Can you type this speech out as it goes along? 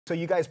So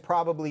you guys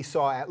probably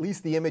saw at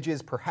least the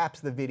images, perhaps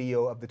the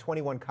video of the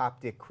 21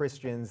 Coptic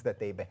Christians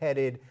that they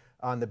beheaded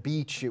on the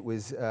beach. It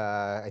was,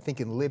 I think,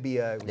 in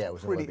Libya. It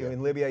was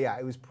in Libya. Yeah,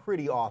 it was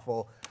pretty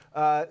awful.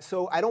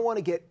 So I don't want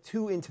to get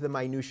too into the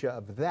minutia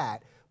of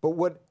that. But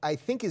what I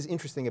think is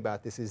interesting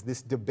about this is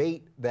this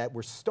debate that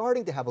we're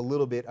starting to have a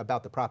little bit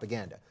about the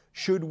propaganda.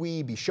 Should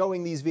we be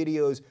showing these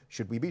videos?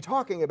 Should we be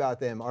talking about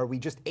them? Are we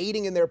just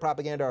aiding in their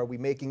propaganda? Are we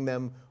making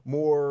them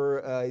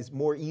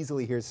more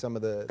easily? Here's some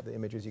of the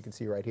images you can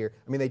see right here.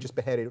 I mean, they just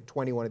beheaded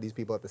 21 of these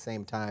people at the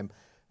same time.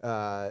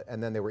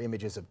 And then there were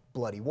images of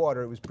bloody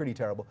water. It was pretty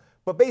terrible.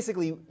 But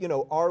basically, you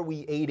know, are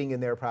we aiding in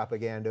their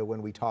propaganda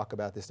when we talk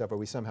about this stuff? Are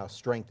we somehow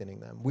strengthening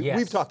them?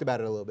 We've talked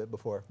about it a little bit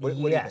before. What do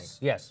you think?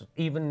 Yes.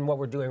 Even what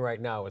we're doing right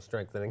now is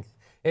strengthening.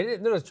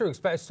 No, it's true.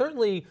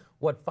 Certainly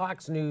what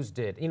Fox News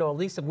did, you know, at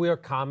least if we're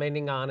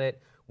commenting on it,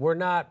 we're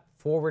not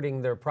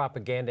forwarding their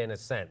propaganda in a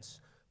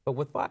sense. But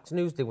what Fox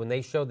News did when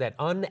they showed that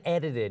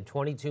unedited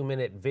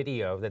 22-minute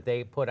video that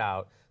they put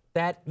out,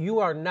 that you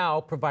are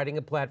now providing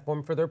a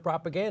platform for their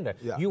propaganda.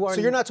 Yeah.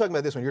 So you're not talking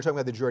about this one. You're talking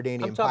about the Jordanian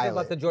pilot. I'm talking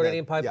about the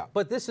Jordanian pilot. Yeah.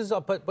 But this is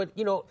but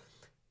you know,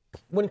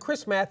 when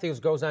Chris Matthews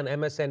goes on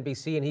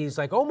MSNBC and he's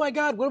like, "Oh my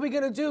God, what are we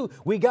going to do?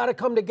 We got to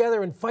come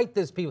together and fight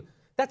this people."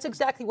 That's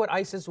exactly what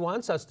ISIS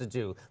wants us to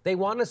do. They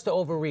want us to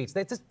overreach.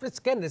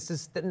 Again, this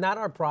is not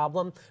our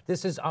problem.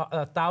 This is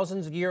a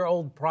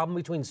thousands-year-old problem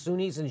between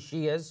Sunnis and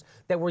Shias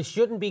that we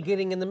shouldn't be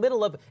getting in the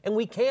middle of, and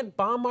we can't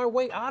bomb our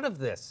way out of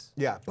this.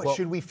 Yeah, but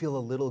should we feel a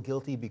little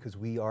guilty because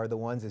we are the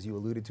ones, as you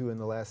alluded to in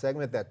the last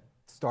segment, that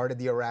started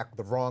the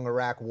wrong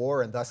Iraq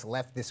war and thus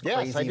left this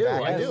crazy Yes, I do.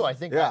 I do. I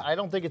think I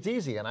don't think it's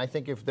easy, and I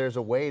think if there's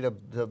a way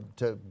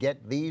to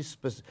get these,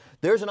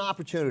 there's an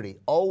opportunity,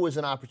 always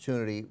an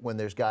opportunity when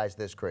there's guys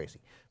this crazy.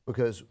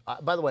 Because,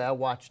 by the way, I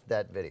watched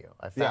that video.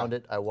 I found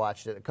it. I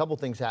watched it. A couple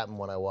things happened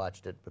when I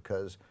watched it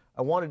because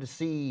I wanted to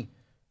see.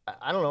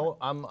 I don't know.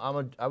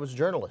 I was a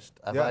journalist.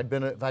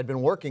 If I'd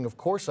been working, of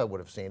course I would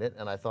have seen it,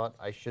 and I thought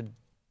I should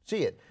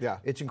see it. Yeah.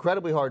 It's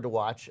incredibly hard to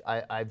watch.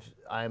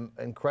 I'm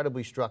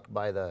incredibly struck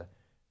by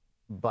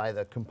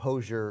the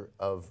composure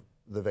of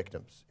the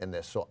victims in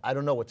this. So I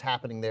don't know what's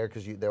happening there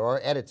because there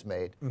are edits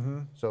made.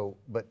 So,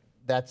 but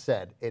that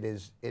said,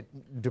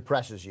 it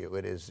depresses you.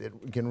 It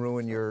can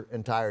ruin your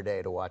entire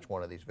day to watch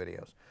one of these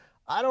videos.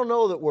 I don't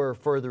know that we're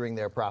furthering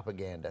their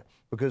propaganda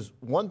because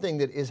one thing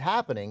that is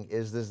happening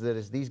is that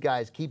as these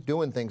guys keep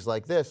doing things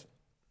like this,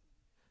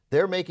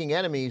 they're making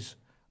enemies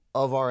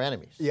of our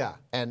enemies. Yeah.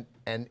 And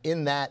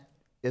in that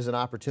is an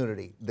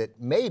opportunity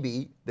that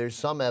maybe there's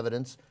some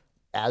evidence,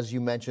 as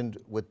you mentioned,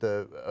 with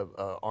the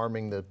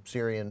arming the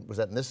Syrian, was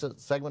that in this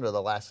segment or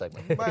the last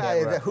segment?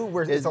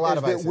 It's a lot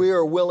of ISIS. That we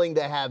are willing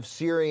to have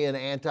Syrian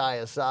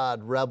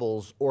anti-Assad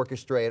rebels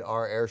orchestrate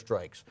our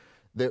airstrikes.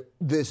 That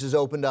this has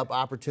opened up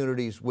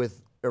opportunities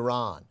with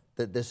Iran.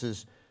 That this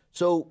is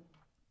so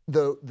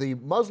the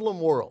Muslim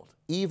world,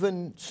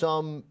 even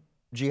some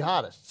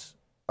jihadists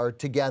are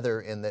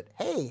together in that.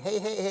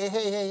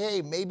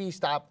 Hey, maybe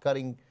stop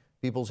cutting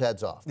people's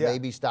heads off. Yeah.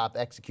 Maybe stop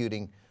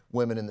executing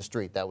women in the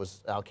street. That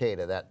was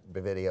Al-Qaeda, that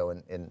video,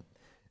 and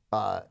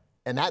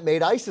that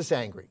made ISIS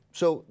angry.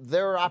 So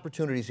there are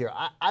opportunities here.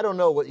 I don't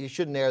know what you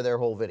shouldn't air their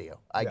whole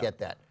video. I get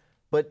that,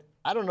 but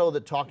I don't know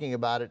that talking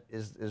about it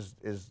is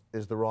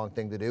the wrong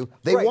thing to do.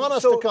 They want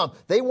us to come.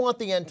 They want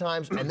the end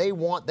times, and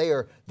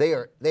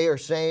they are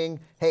saying,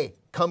 hey,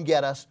 come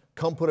get us.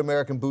 Come put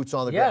American boots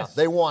on the ground.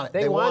 They want it.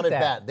 They want it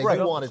bad. They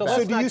do want it bad.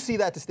 So do you see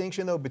that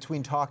distinction, though,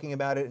 between talking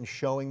about it and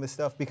showing the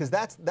stuff? Because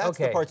that's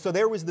the part. So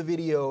there was the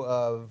video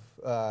of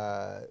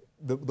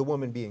the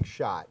woman being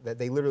shot. That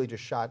they literally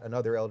just shot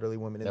another elderly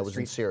woman in the street.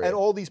 That was in Syria. And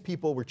all these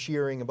people were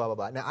cheering and blah, blah,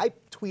 blah. Now, I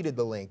tweeted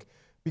the link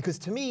because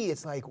to me,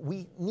 it's like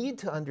we need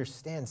to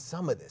understand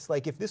some of this.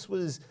 Like if this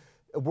was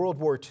World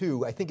War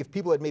II, I think if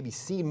people had maybe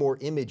seen more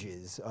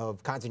images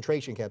of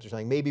concentration camps or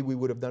something, maybe we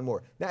would have done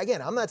more. Now,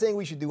 again, I'm not saying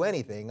we should do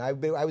anything. I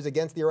was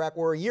against the Iraq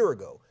War a year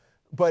ago.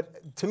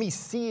 But to me,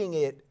 seeing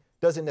it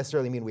doesn't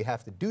necessarily mean we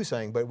have to do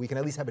something, but we can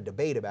at least have a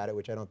debate about it,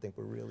 which I don't think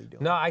we're really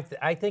doing. No, I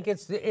think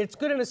it's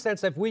good in a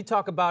sense if we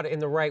talk about it in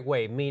the right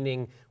way,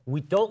 meaning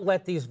we don't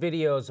let these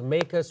videos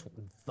make us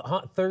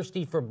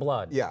thirsty for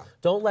blood. Yeah.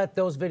 Don't let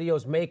those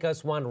videos make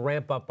us want to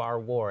ramp up our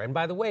war. And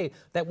by the way,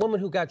 that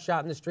woman who got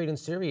shot in the street in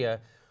Syria,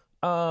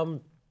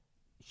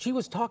 she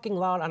was talking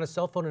loud on a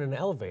cell phone in an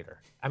elevator.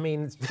 I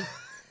mean,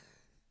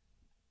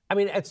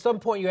 at some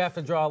point you have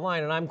to draw a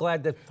line, and I'm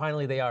glad that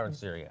finally they are in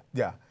Syria.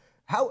 Yeah.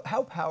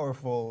 How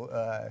powerful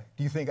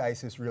do you think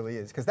ISIS really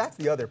is? Because that's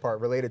the other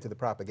part related to the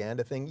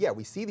propaganda thing. Yeah,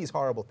 we see these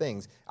horrible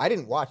things. I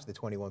didn't watch the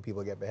 21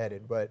 people get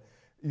beheaded, but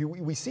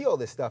we see all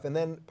this stuff, and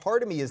then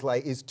part of me is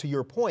to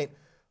your point,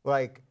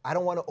 like I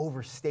don't want to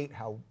overstate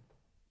how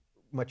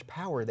much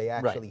power they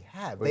actually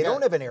have. They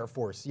don't have an air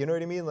force. You know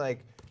what I mean?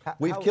 Like.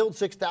 We've killed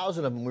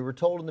 6,000 of them. We were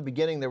told in the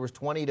beginning there was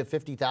 20 to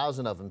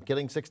 50,000 of them.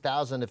 Killing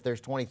 6,000, if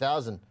there's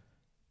 20,000,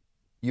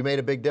 you made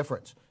a big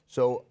difference.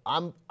 So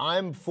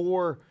I'm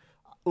for.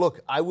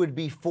 Look, I would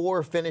be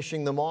for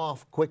finishing them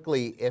off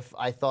quickly if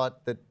I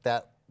thought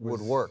that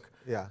would work.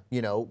 Yeah.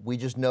 You know, we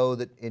just know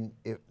that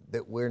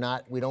that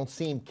we don't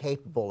seem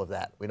capable of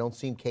that. We don't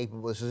seem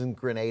capable. This isn't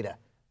Grenada.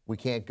 We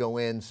can't go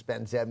in,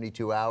 spend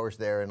 72 hours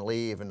there and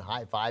leave and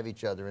high-five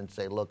each other and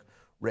say, look,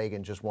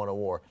 Reagan just won a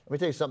war. Let me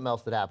tell you something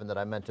else that happened that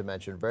I meant to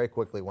mention very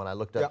quickly when I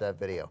looked up that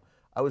video.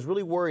 I was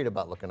really worried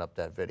about looking up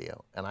that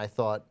video, and I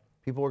thought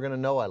people were going to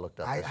know I looked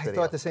up this video. I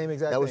thought the same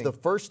exact thing. That was the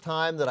first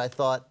time that I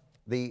thought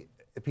the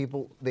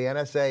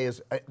NSA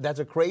is, that's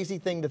a crazy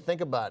thing to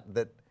think about,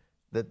 that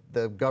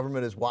the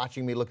government is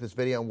watching me look at this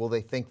video, and will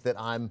they think that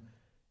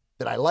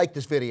I like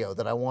this video,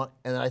 that I want,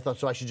 and then I thought,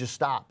 so I should just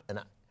stop.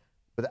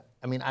 But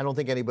I mean, I don't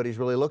think anybody's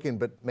really looking,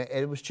 but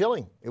it was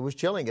chilling. It was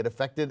chilling. It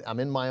affected, I'm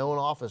in my own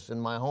office, in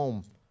my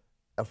home,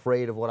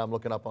 afraid of what I'm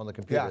looking up on the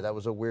computer. That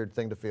was a weird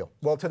thing to feel.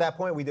 Well, to that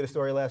point, we did a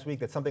story last week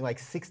that something like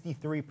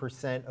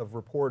 63% of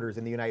reporters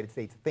in the United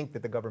States think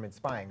that the government's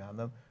spying on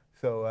them.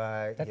 So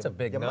that's a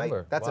big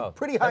number. That's a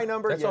pretty high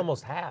number. That's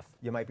almost half.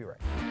 You might be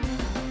right.